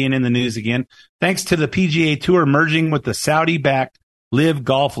Arabia being in the news again, thanks to the PGA Tour merging with the Saudi-backed Live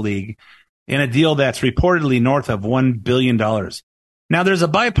Golf League in a deal that's reportedly north of $1 billion. Now, there's a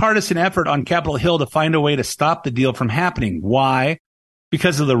bipartisan effort on Capitol Hill to find a way to stop the deal from happening. Why?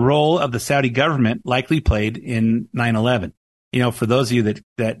 Because of the role of the Saudi government likely played in 9/11. For those of you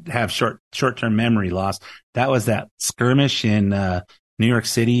that have short-term memory loss, that was that skirmish in New York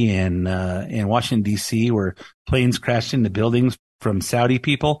City and Washington, D.C., where planes crashed into buildings from Saudi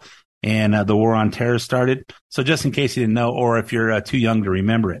people, and the war on terror started. So just in case you didn't know, or if you're too young to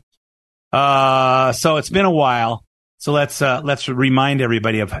remember it. So it's been a while. So let's remind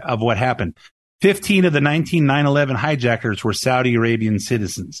everybody of what happened. 15 of the 19 9/11 hijackers were Saudi Arabian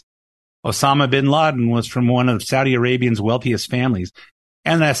citizens. Osama bin Laden was from one of Saudi Arabia's wealthiest families,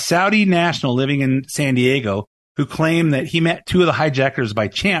 and a Saudi national living in San Diego who claimed that he met two of the hijackers by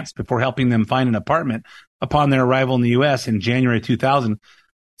chance before helping them find an apartment upon their arrival in the U.S. in January 2000,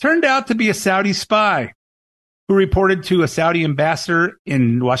 turned out to be a Saudi spy who reported to a Saudi ambassador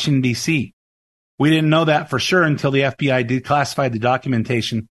in Washington, D.C. We didn't know that for sure until the FBI declassified the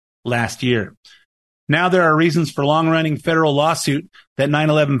documentation last year. Now there are reasons for long-running federal lawsuit that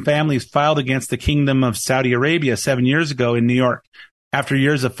 9/11 families filed against the Kingdom of Saudi Arabia 7 years ago in New York after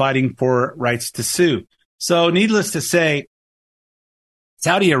years of fighting for rights to sue. So needless to say,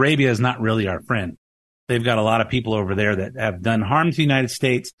 Saudi Arabia is not really our friend. They've got a lot of people over there that have done harm to the United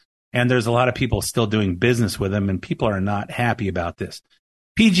States, and there's a lot of people still doing business with them, and people are not happy about this.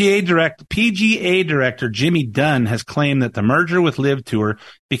 PGA director Jimmy Dunn has claimed that the merger with Live Tour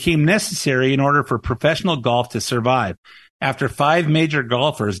became necessary in order for professional golf to survive after 5 major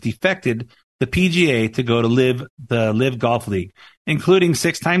golfers defected the PGA to go to the Live Golf League, including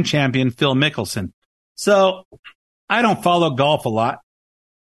 6-time champion Phil Mickelson. So I don't follow golf a lot,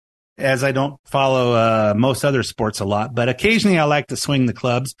 as I don't follow most other sports a lot, but occasionally I like to swing the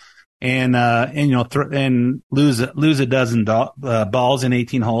clubs and lose a dozen balls in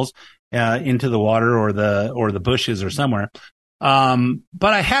 18 holes into the water or the bushes or somewhere. But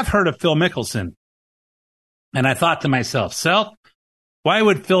I have heard of Phil Mickelson, and I thought to myself, why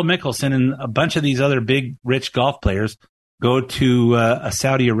would Phil Mickelson and a bunch of these other big rich golf players go to a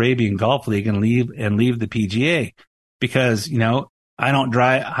Saudi Arabian golf league and leave the PGA? Because I don't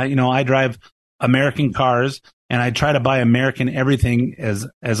drive. I drive American cars, and I try to buy American everything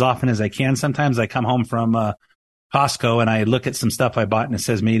as often as I can. Sometimes I come home from Costco and I look at some stuff I bought and it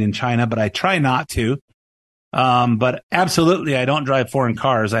says made in China, but I try not to. But absolutely, I don't drive foreign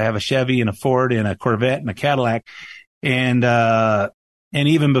cars. I have a Chevy and a Ford and a Corvette and a Cadillac, and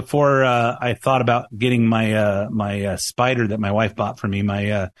even before I thought about getting my Spider that my wife bought for me,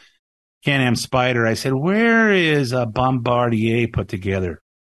 my Can-Am Spider, I said, where is a Bombardier put together?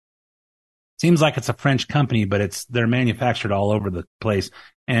 Seems like it's a French company, but they're manufactured all over the place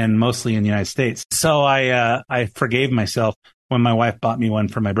and mostly in the United States. So I forgave myself when my wife bought me one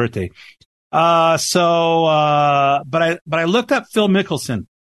for my birthday. But I looked up Phil Mickelson.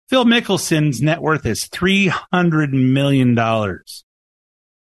 Phil Mickelson's net worth is $300 million.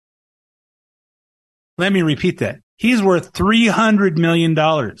 Let me repeat that. He's worth $300 million.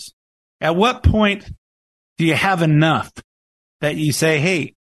 At what point do you have enough that you say,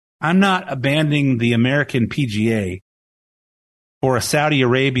 hey, I'm not abandoning the American PGA for a Saudi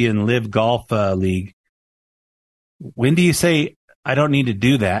Arabian Live Golf League? When do you say, I don't need to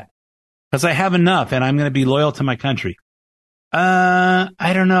do that because I have enough and I'm going to be loyal to my country? I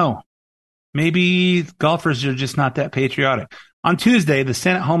don't know. Maybe golfers are just not that patriotic. On Tuesday, the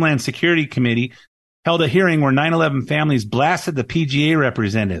Senate Homeland Security Committee held a hearing where 9/11 families blasted the PGA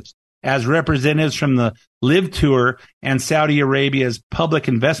representatives, as representatives from the Live Tour and Saudi Arabia's Public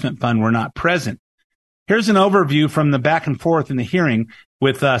Investment Fund were not present. Here's an overview from the back and forth in the hearing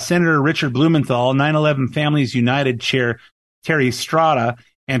with Senator Richard Blumenthal, 9/11 Families United Chair Terry Strada,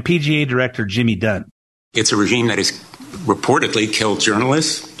 and PGA Director Jimmy Dunn. It's a regime that has reportedly killed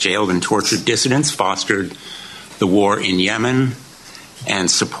journalists, jailed and tortured dissidents, fostered the war in Yemen, and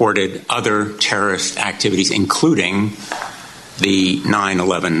supported other terrorist activities, including the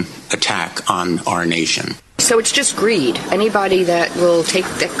 9/11 attack on our nation. So it's just greed. Anybody that will take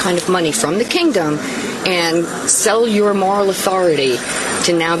that kind of money from the kingdom and sell your moral authority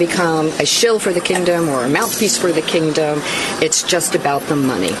to now become a shill for the kingdom or a mouthpiece for the kingdom, it's just about the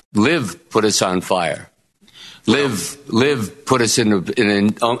money. Live put us on fire. Live put us in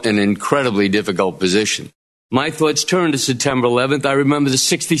an incredibly difficult position. My thoughts turn to September 11th. I remember the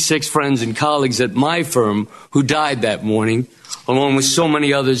 66 friends and colleagues at my firm who died that morning, along with so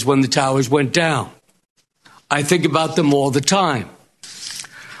many others when the towers went down. I think about them all the time.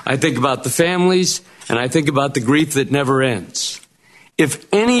 I think about the families, and I think about the grief that never ends. If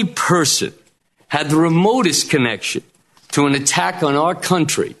any person had the remotest connection to an attack on our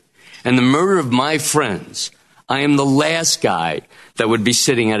country and the murder of my friends, I am the last guy that would be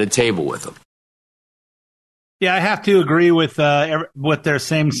sitting at a table with them. Yeah, I have to agree with their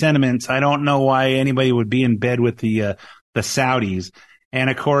same sentiments. I don't know why anybody would be in bed with the Saudis, and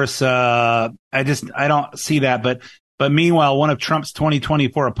of course, I don't see that. But meanwhile, one of Trump's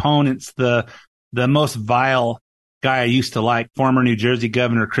 2024 opponents, the most vile guy I used to like, former New Jersey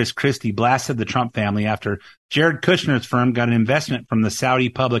Governor Chris Christie, blasted the Trump family after Jared Kushner's firm got an investment from the Saudi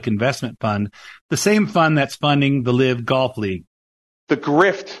Public Investment Fund, the same fund that's funding the Live Golf League. The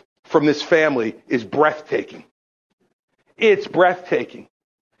grift from this family is breathtaking. It's breathtaking.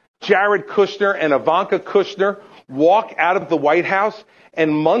 Jared Kushner and Ivanka Kushner walk out of the White House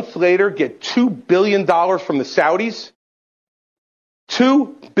and months later get $2 billion from the Saudis.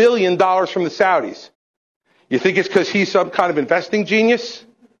 $2 billion from the Saudis. You think it's because he's some kind of investing genius?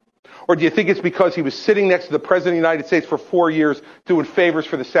 Or do you think it's because he was sitting next to the President of the United States for 4 years doing favors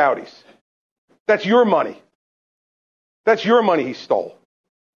for the Saudis? That's your money. That's your money he stole.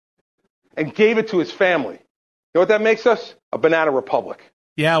 And gave it to his family. You know what that makes us? A banana republic.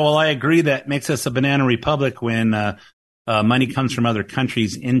 Yeah, well, I agree that makes us a banana republic when money comes from other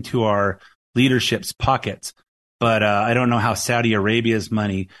countries into our leadership's pockets. but I don't know how Saudi Arabia's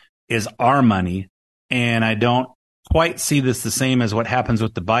money is our money. And I don't quite see this the same as what happens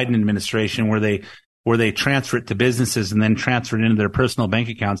with the Biden administration, where they transfer it to businesses and then transfer it into their personal bank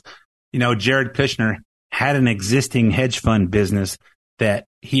accounts. You know, Jared Kushner had an existing hedge fund business that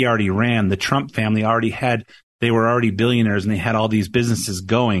he already ran. The Trump family they were already billionaires, and they had all these businesses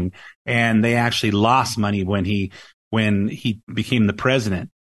going, and they actually lost money when he became the president.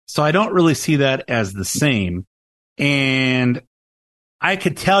 So I don't really see that as the same. And I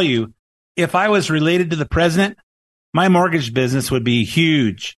could tell you, if I was related to the president, my mortgage business would be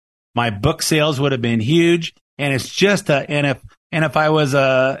huge. My book sales would have been huge. And it's just if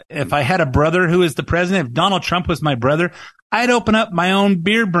I had a brother who was the president, if Donald Trump was my brother, I'd open up my own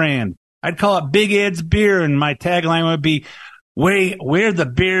beer brand. I'd call it Big Ed's Beer, and my tagline would be, we're the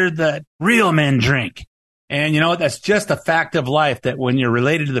beer that real men drink. And, you know, that's just a fact of life, that when you're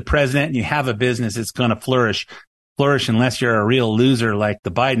related to the president and you have a business, it's going to flourish unless you're a real loser like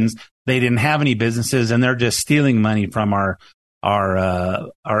the Bidens. They didn't have any businesses, and they're just stealing money from our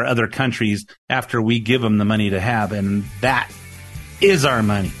other countries after we give them the money to have. And that is our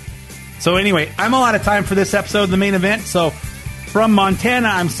money. So anyway, I'm all out of time for this episode of The Main Event. So from Montana,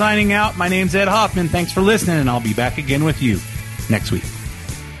 I'm signing out. My name's Ed Hoffman. Thanks for listening, and I'll be back again with you next week.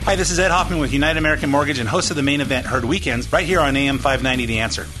 Hi, this is Ed Hoffman with United American Mortgage and host of The Main Event, heard weekends right here on AM 590 The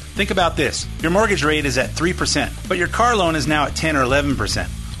Answer. Think about this. Your mortgage rate is at 3%, but your car loan is now at 10 or 11%.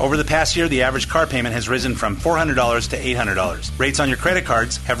 Over the past year, the average car payment has risen from $400 to $800. Rates on your credit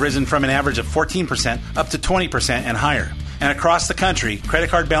cards have risen from an average of 14% up to 20% and higher. And across the country, credit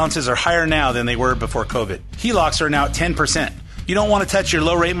card balances are higher now than they were before COVID. HELOCs are now at 10%. You don't want to touch your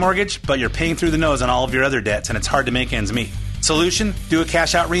low-rate mortgage, but you're paying through the nose on all of your other debts, and it's hard to make ends meet. Solution? Do a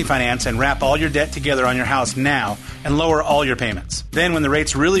cash-out refinance and wrap all your debt together on your house now and lower all your payments. Then when the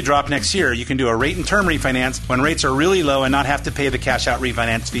rates really drop next year, you can do a rate and term refinance when rates are really low and not have to pay the cash-out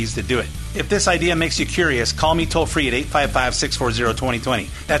refinance fees to do it. If this idea makes you curious, call me toll-free at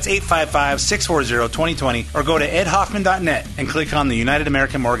 855-640-2020. That's 855-640-2020, or go to edhoffman.net and click on the United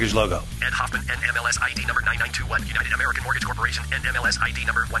American Mortgage logo. Ed Hoffman, NMLS ID number 9921, United American Mortgage Corporation, NMLS ID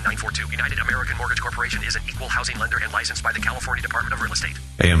number 1942. United American Mortgage Corporation is an equal housing lender and licensed by the California Department of Real Estate.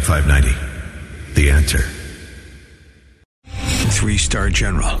 AM 590, The Answer. 3-star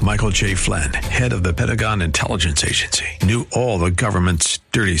General Michael J. Flynn, head of the Pentagon Intelligence Agency, knew all the government's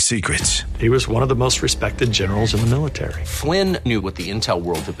dirty secrets. He was one of the most respected generals in the military. Flynn knew what the intel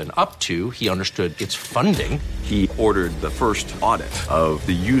world had been up to. He understood its funding. He ordered the first audit of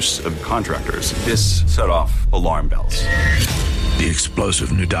the use of contractors. This set off alarm bells. The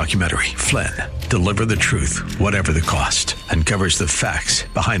explosive new documentary, Flynn, Deliver the Truth, Whatever the Cost, uncovers the facts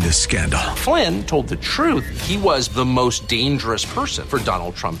behind this scandal. Flynn told the truth. He was the most dangerous person for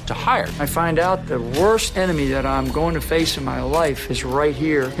Donald Trump to hire. I find out the worst enemy that I'm going to face in my life is right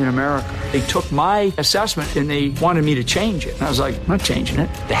here in America. They took my assessment and they wanted me to change it. And I was like, I'm not changing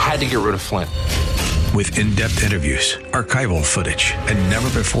it. They had to get rid of Flynn. With in-depth interviews, archival footage, and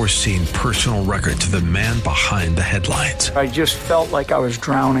never-before-seen personal records of the man behind the headlines. I just felt like I was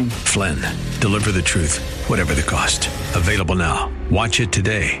drowning. Flynn, Deliver the Truth, Whatever the Cost. Available now. Watch it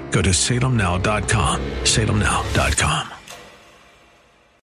today. Go to salemnow.com. salemnow.com.